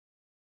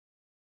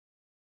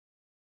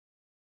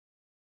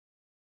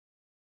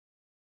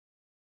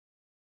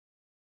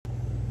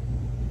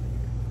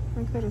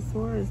I could have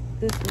swore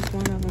this was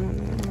one of them on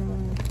the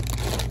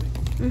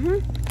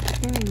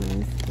penny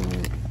list,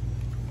 but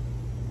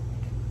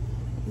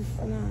it's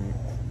not.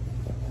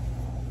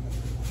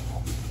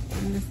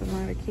 And there's a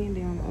lot of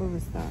candy on the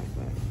overstock,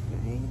 but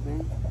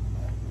baby,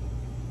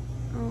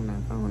 I don't know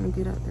if I want to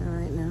get up there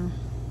right now.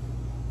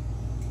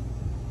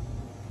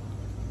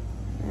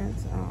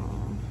 That's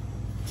all.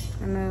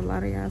 I know a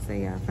lot of y'all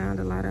say y'all found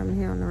a lot of them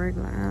here on the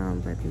regular aisle,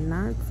 but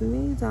not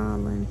me,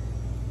 darling.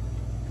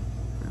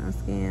 I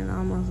scanned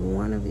almost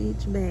one of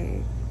each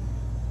bag.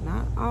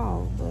 Not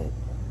all, but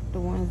the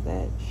ones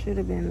that should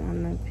have been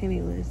on the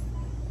penny list.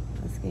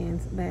 I scanned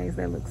bags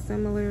that look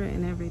similar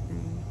and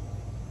everything.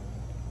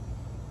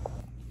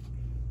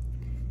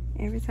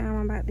 Every time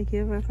I'm about to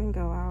give up and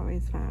go, I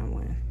always find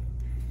one.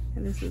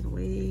 And this is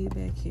way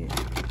back here.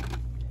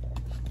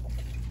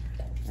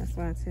 That's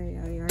why I tell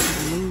y'all, y'all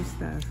gotta move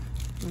stuff.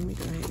 Let me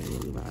go ahead and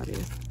move all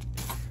this.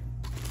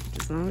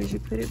 As long as you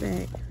put it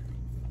back.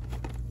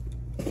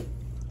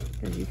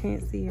 Because you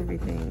can't see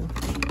everything.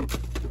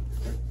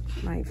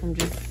 Like from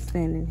just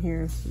standing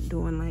here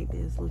doing like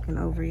this, looking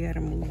over, you gotta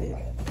move it.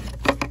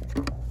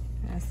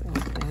 That's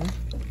open.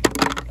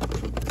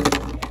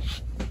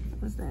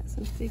 What's that?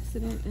 Some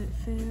fixidant that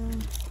fell.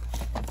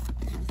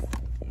 That's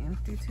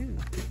empty too.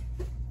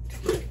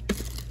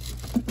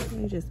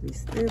 You just be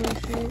stealing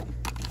shit.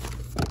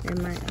 It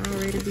might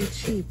already be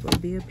cheap or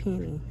be a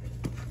penny.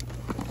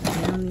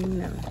 I don't even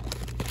know.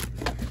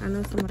 I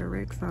know some of the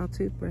Rexall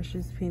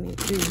toothbrushes penny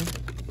too.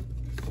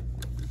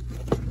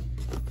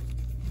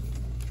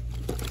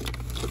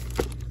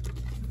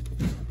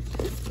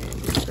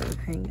 Yeah, stuff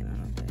hanging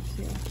out back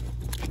here.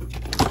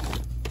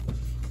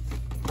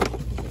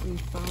 Be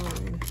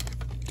falling.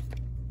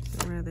 So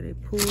rather they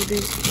pulled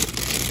it,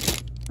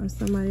 or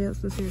somebody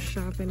else was here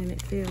shopping and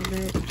it fell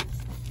back.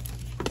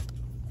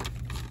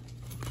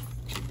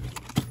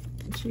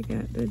 She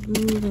got to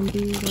move and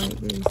be like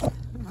this.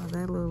 Oh,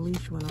 that little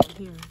leash one over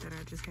here that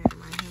I just had in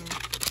my hand.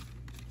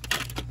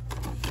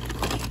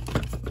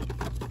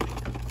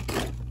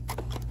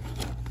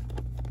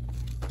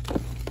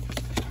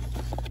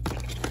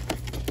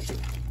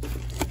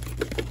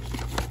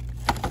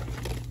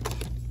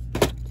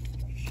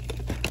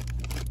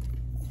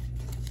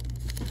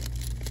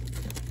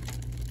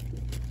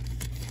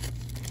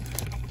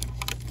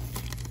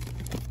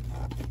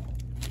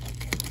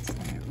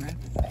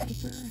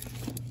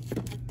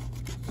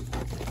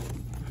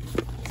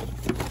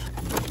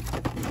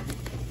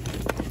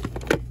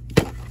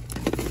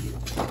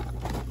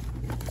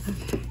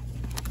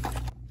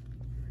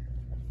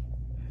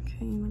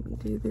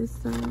 Do this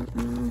side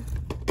now.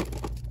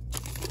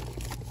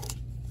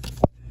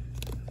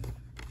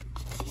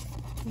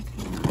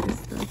 Okay, this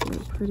stuff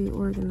looks pretty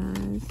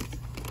organized.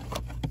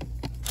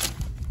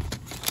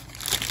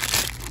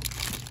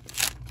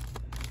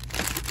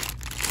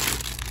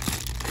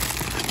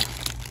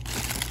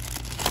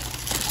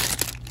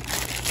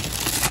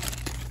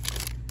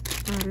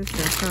 Oh, this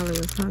stuff probably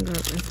was hung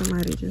up and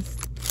somebody just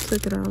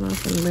took it all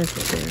off and left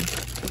it there.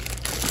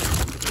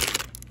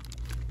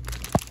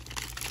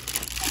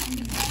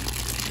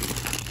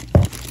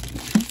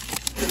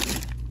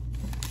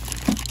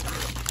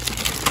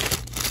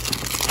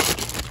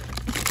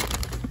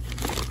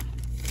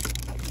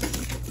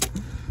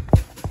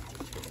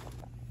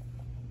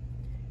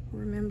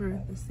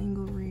 Remember, the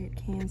single red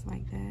cans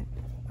like that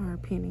are a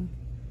penny.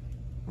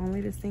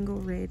 Only the single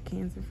red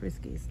cans of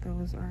Friskies,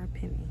 those are a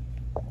penny.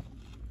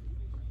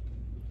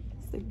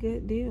 It's a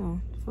good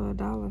deal for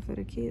 $1 for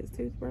the kids'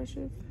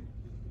 toothbrushes.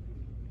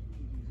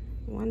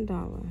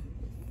 $1,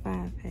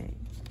 5-pack.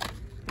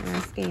 And I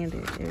scanned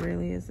it. It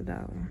really is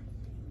 $1.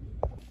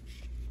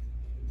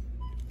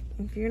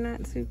 If you're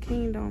not too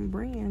keen on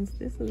brands,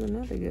 this is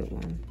another good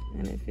one.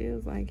 And it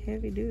feels like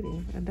heavy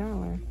duty,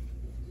 $1.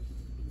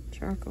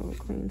 Charcoal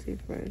clean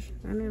toothbrush.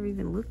 I never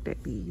even looked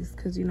at these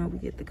because you know we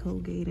get the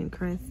Colgate and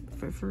Crest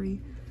for free.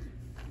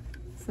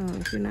 So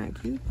if you're not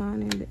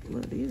couponing,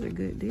 look, these are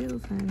good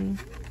deals, honey.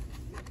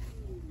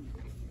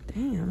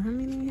 Damn, how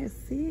many has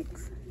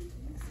 6?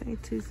 Say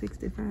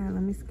 $2.65.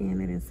 Let me scan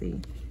it and see.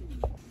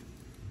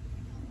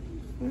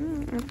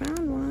 I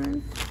found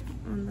one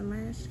on the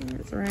last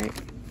chance rack.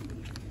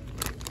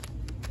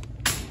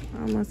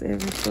 Almost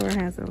every store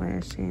has a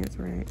last chance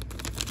rack.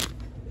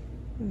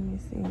 Let me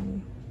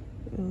see.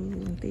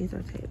 Ooh, these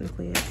are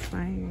technically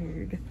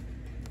expired.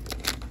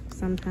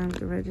 Sometimes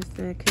the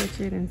register catch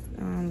it and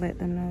let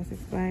them know it's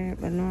expired,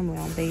 but normally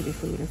on baby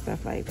food and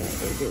stuff like that,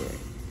 they do it.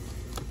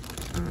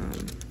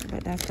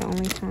 But that's the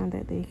only time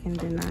that they can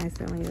deny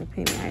selling you a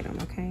penny item,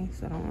 okay?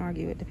 So don't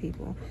argue with the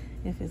people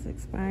if it's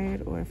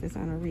expired or if it's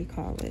on a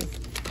recall list.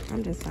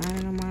 I'm just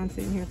signing them on,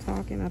 sitting here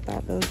talking. I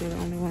thought those were the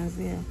only ones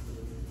there.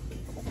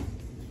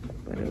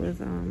 But it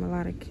was a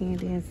lot of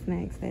candy and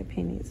snacks at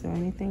penny. So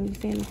anything you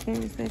see in the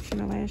clearance section,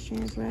 the last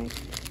chance, right?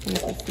 And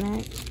it's a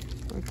snack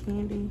or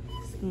candy,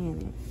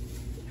 scan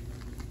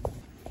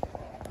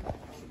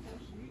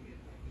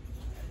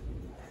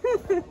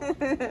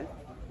it.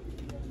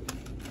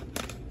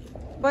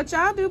 But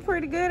y'all do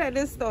pretty good at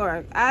this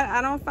store.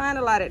 I don't find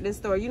a lot at this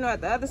store. You know,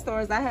 at the other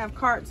stores, I have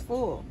carts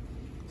full.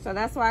 So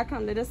that's why I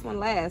come to this one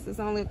last. It's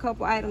only a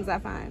couple items I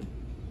find.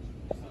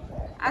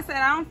 I said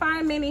I don't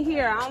find many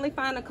here. I only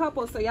find a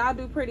couple, so y'all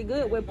do pretty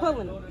good with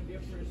pulling them.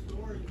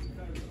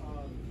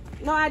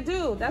 No, I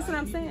do. That's what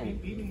I'm saying.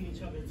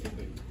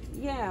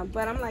 Yeah,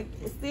 but I'm like,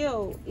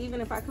 still, even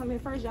if I come here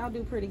first, y'all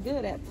do pretty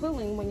good at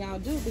pulling when y'all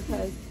do,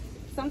 because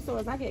some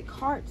stores I get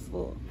carts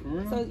full.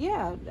 So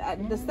yeah,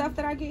 the stuff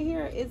that I get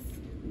here is.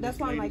 That's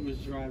why I'm like. Was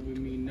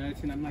driving me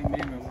nuts, and I'm like,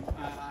 man,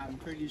 I'm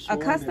pretty sure. A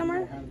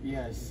customer?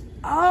 Yes.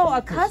 Oh,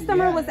 a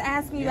customer was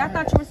asking you. I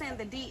thought you were saying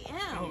the DM.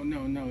 Oh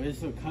no,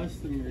 it's a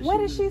customer. What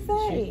did she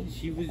say?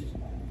 She was,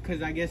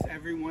 because I guess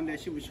everyone that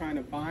she was trying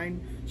to find,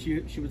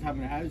 she was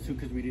having an attitude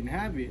because we didn't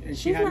have it, and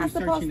she had me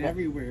searching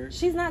everywhere.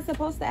 She's not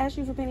supposed to ask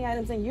you for penny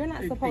items, and you're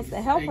not supposed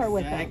to help her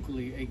with them.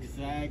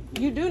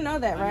 Exactly. You do know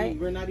that, right? I mean,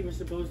 we're not even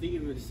supposed to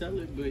even sell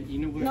it, but you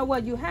know what? No,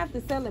 well, you have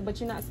to sell it, but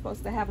you're not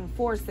supposed to have them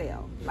for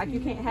sale. Like, you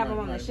can't have them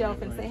on the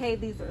shelf and say, hey,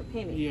 these are a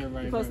penny. Yeah, right.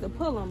 You're supposed to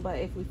pull them, but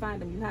if we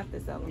find them, you have to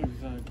sell them.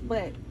 Exactly.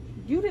 But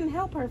you didn't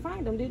help her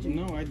find them, did you?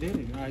 No, I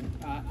didn't.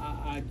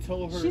 I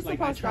told her, she's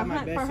like, I tried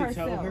my best to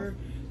tell her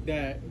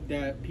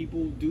that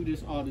people do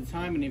this all the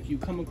time, and if you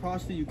come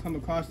across it, you come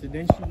across it.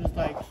 Then she was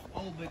like,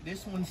 oh, but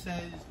this one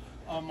says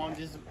on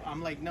this.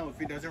 I'm like, no, if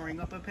it doesn't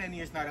ring up a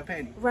penny, it's not a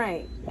penny.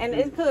 Right. And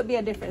it could be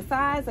a different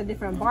size, a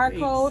different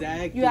barcode.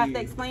 Exactly. You have to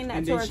explain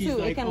that to her too.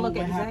 Like, it can look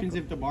exactly. What happens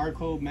if the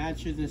barcode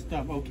matches and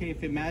stuff? Okay,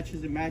 if it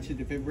matches, it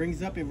matches. If it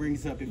rings up, it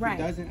rings up. If it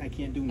doesn't, I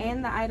can't do nothing.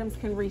 And the items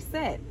can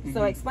reset.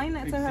 So explain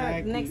that to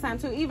her next time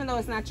too, even though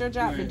it's not your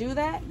job to do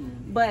that.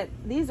 But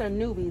these are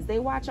newbies. They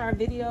watch our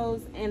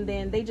videos and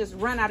then they just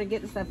run out and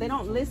get the stuff. They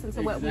don't listen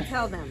to what we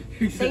tell them.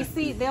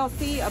 They'll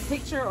see a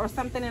picture or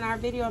something in our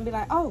video and be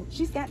like, oh,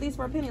 she's got these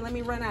for a penny. Let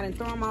me run out and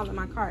throw them all in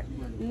my cart.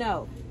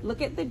 No,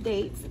 look at the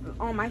dates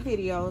on my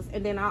videos,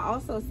 and then I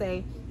also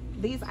say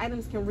these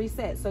items can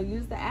reset. So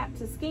use the app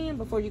to scan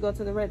before you go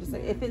to the register.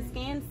 If it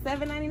scans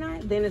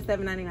 $7.99, then it's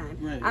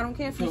 $7.99. Right. I don't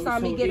care if you saw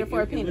me get it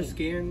for a penny.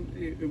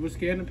 It was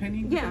scan a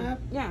penny? Yeah.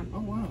 Yeah. Oh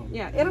wow.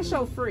 Yeah, it'll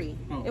show free.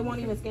 Oh, it won't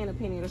even scan a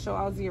penny. It'll show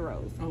all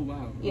zeros. Oh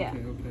wow. Yeah.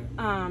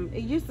 Okay.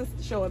 It used to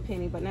show a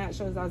penny, but now it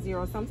shows all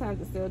zeros. Sometimes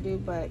it still do,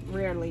 but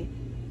rarely.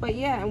 But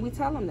yeah, and we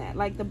tell them that,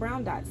 like the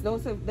brown dots,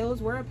 those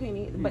were a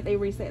penny, but they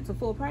reset to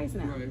full price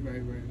now.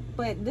 Right.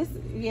 But this,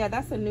 yeah,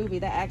 that's a newbie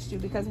that asked you,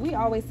 because we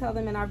always tell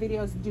them in our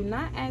videos, do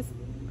not ask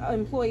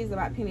employees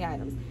about penny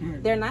items.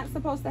 They're not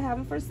supposed to have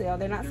them for sale.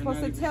 They're not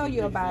supposed to tell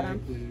you about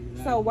them.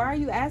 Exactly. So why are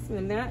you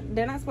asking them?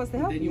 They're not supposed to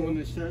help you. Then you want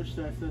to search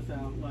us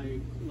out like.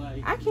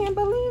 I can't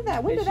believe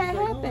that. When did that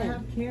happen? Oh, I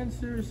have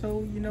cancer, so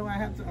you know I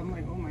have to. I'm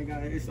like, oh my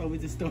god, it's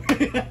always a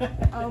story.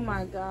 Oh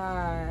my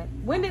god,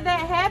 when did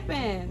that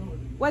happen?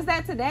 Was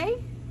that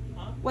today?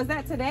 Huh? Was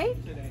that today?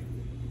 Today.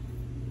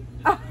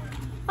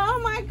 Oh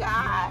my god.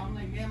 Yeah, I'm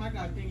like, damn, I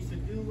got things to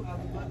do. I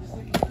would love to see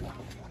you, but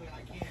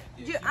I can't.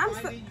 You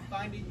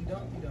find it, you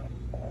don't.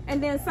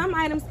 And then some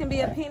items can be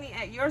a penny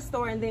at your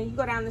store, and then you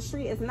go down the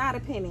street, it's not a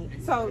penny.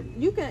 So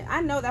you can,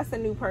 I know that's a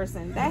new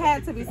person. That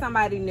had to be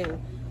somebody new.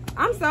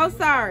 I'm so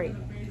sorry.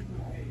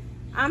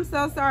 I'm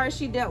so sorry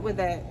she dealt with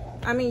that.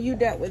 I mean, you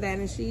dealt with that,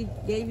 and she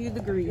gave you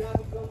the grief.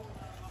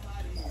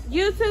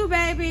 You too,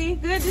 baby.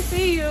 Good to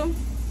see you.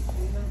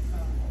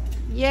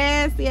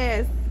 Yes.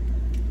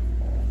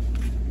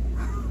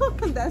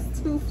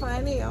 That's too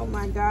funny. Oh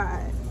my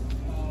god.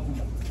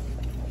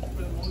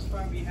 For the most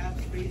part, we have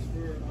space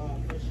for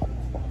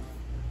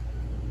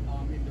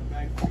in the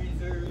back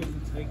freezer.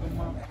 Take them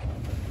up.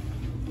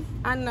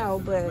 I know,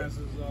 but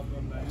messes up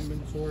on the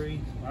inventory.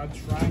 I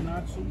try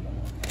not to.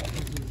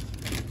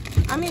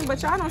 I mean,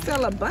 but y'all don't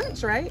sell a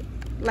bunch, right?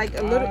 Like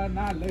a little.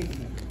 Not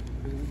lately.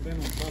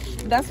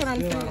 That's what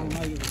I'm saying. I don't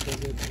like it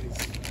because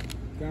it's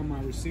got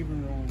my receiver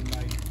on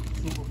like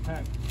super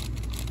pack.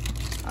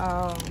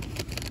 Oh,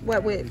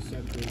 what with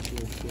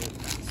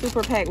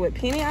super pack with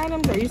penny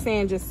items? Or are you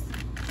saying just?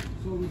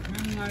 So with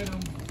penny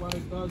items, what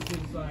it does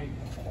is like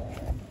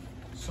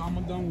some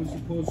of them we're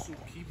supposed to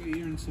keep it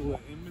here until the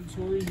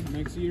inventory,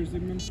 next year's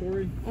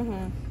inventory.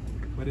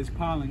 But it's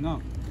piling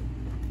up.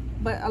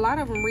 But a lot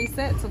of them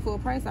reset to full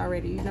price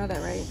already. You know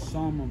that, right?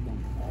 Some of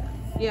them.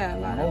 Yeah, a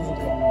lot of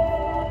them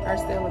are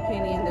still a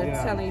penny, and they're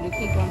telling you to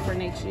keep them for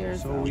next year.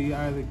 So we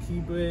either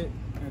keep it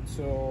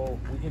until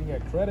we can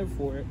get credit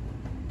for it,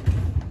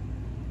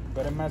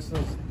 but it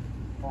messes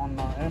on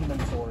our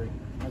inventory,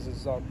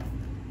 messes up.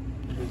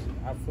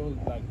 I feel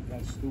like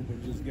that's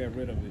stupid. Just get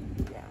rid of it.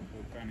 Yeah.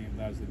 If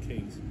that's the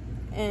case.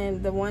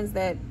 And the ones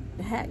that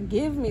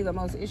give me the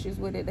most issues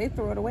with it, they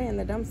throw it away in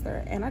the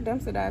dumpster, and I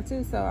dumpster dive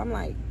too. So I'm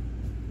like,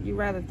 you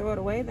rather throw it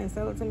away than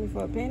sell it to me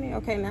for a penny?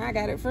 Okay, now I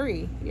got it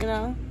free. You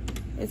know.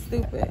 It's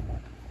stupid.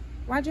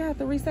 Why'd you have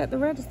to reset the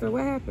register?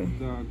 What happened?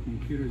 The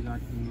computer's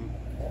acting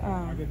up.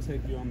 I can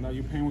take you on that.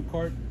 You paying with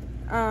card?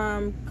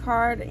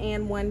 Card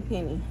and 1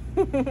 penny.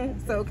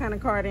 So kind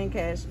of card and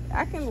cash.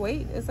 I can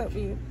wait. It's up to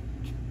you.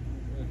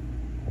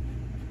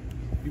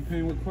 You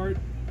paying with card?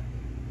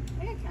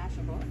 I got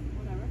Cashapp,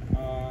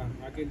 whatever.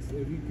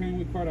 If you paying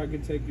with card, I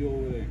can take you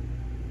over there.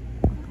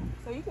 Okay.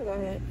 So you can go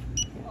ahead.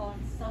 Oh,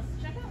 and self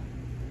checkout.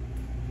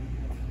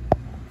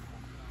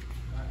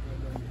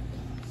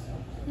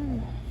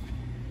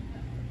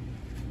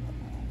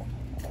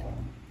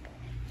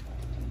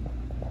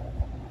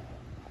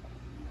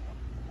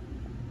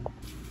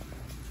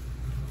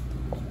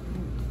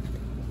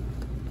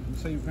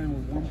 So you're paying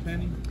with 1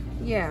 penny?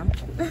 Yeah.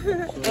 So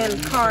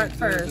and card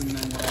first. And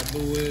then what I'll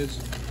do is,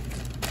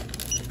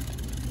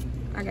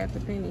 I got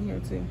the penny here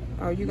too.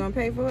 Oh, you gonna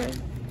pay for it?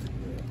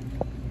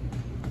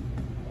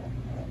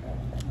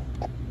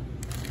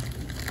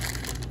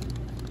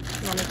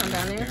 You want me to come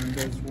down there? And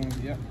there's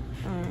one, yeah.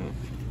 All right.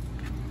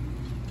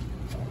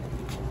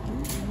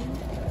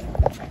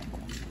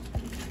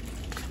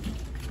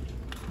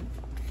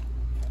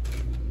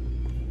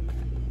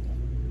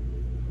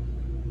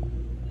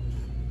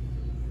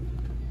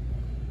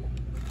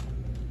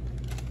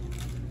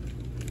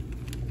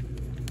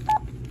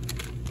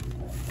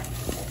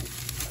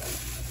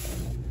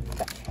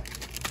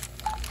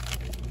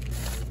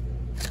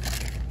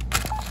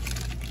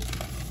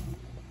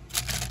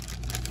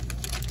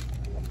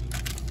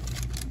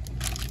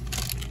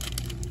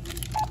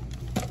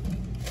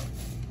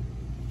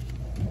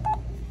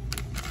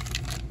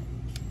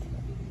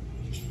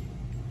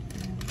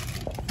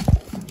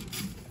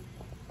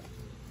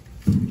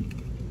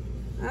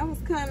 I was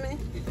coming.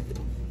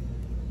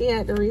 He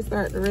had to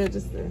restart the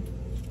register.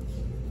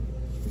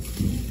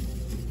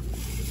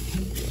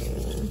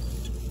 Yeah.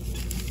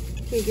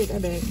 Can you get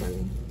that bag for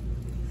me?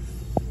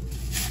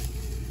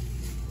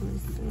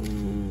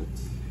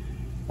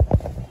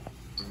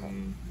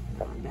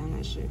 Oh, damn,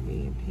 that should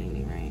be a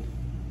penny, right?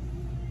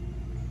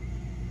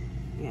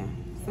 Yeah.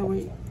 So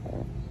we.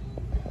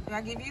 Did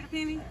I give you the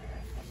penny?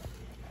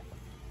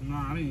 No,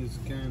 I didn't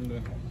scan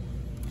the.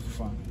 It's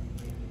fine.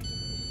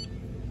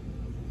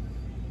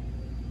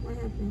 What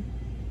happened?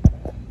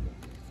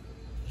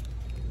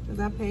 Because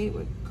I paid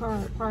with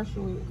card,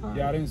 partially with card.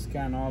 Yeah, I didn't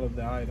scan all of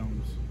the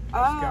items. Oh.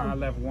 I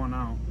left one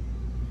out.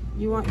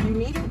 You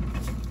need it?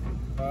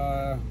 It's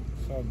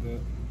all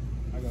good.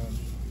 I got it.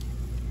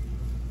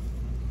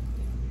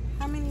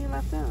 How many you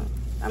left out?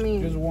 I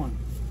mean, just one.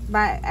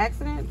 By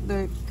accident?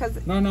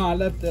 No, I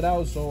left it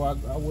out, so I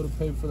would have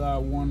paid for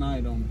that one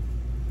item.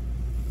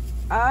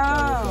 Oh.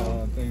 That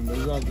was, thing, but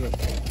it's all good.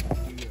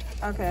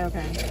 Okay.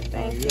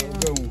 Thank you.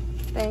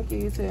 Thank you,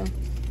 you too.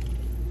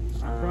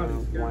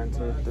 1,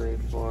 2, 3,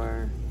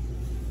 4.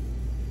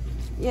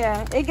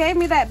 Yeah, it gave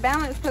me that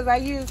balance because I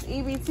used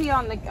EBT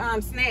on the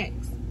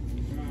snacks.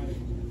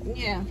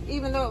 Yeah,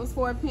 even though it was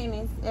 4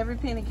 pennies, every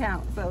penny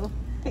counts. So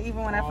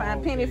even when I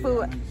find penny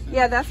food,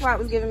 yeah, that's why it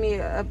was giving me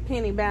a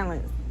penny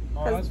balance.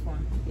 Oh, that's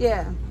fine.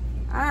 Yeah.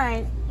 All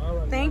right.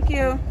 Thank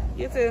you.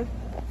 You too.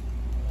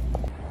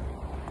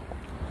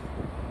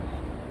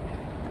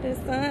 The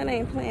sun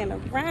ain't playing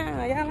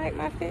around. Y'all like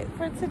my fit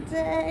for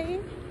today?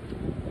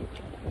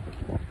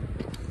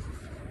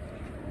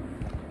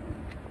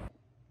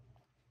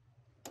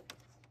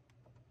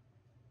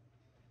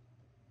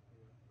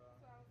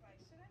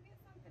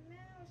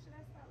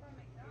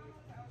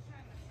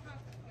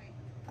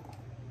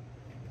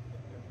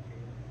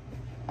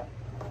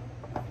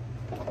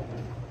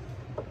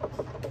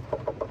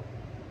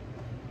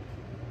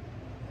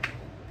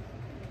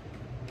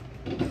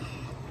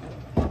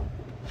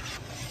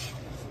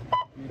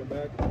 Need a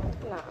bag?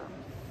 Nah.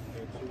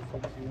 Okay,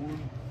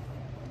 251.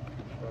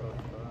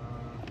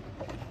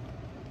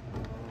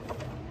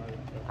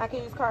 I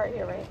can use card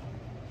here, right?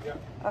 Yeah.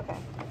 Okay.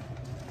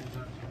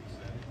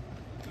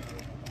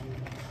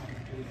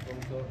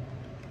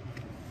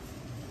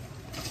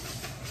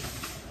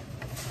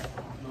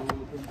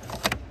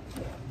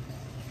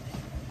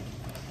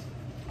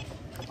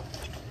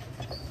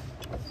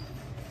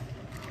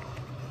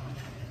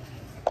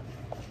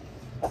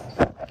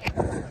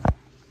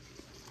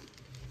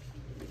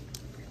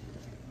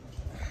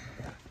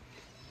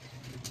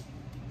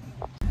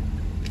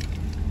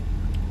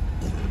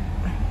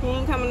 You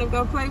ain't coming to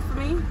go play for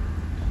me?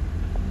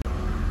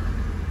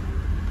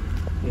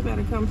 You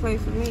better come play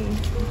for me.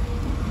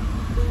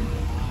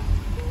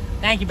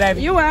 Thank you,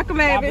 baby. You're welcome,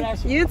 baby.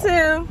 You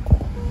too.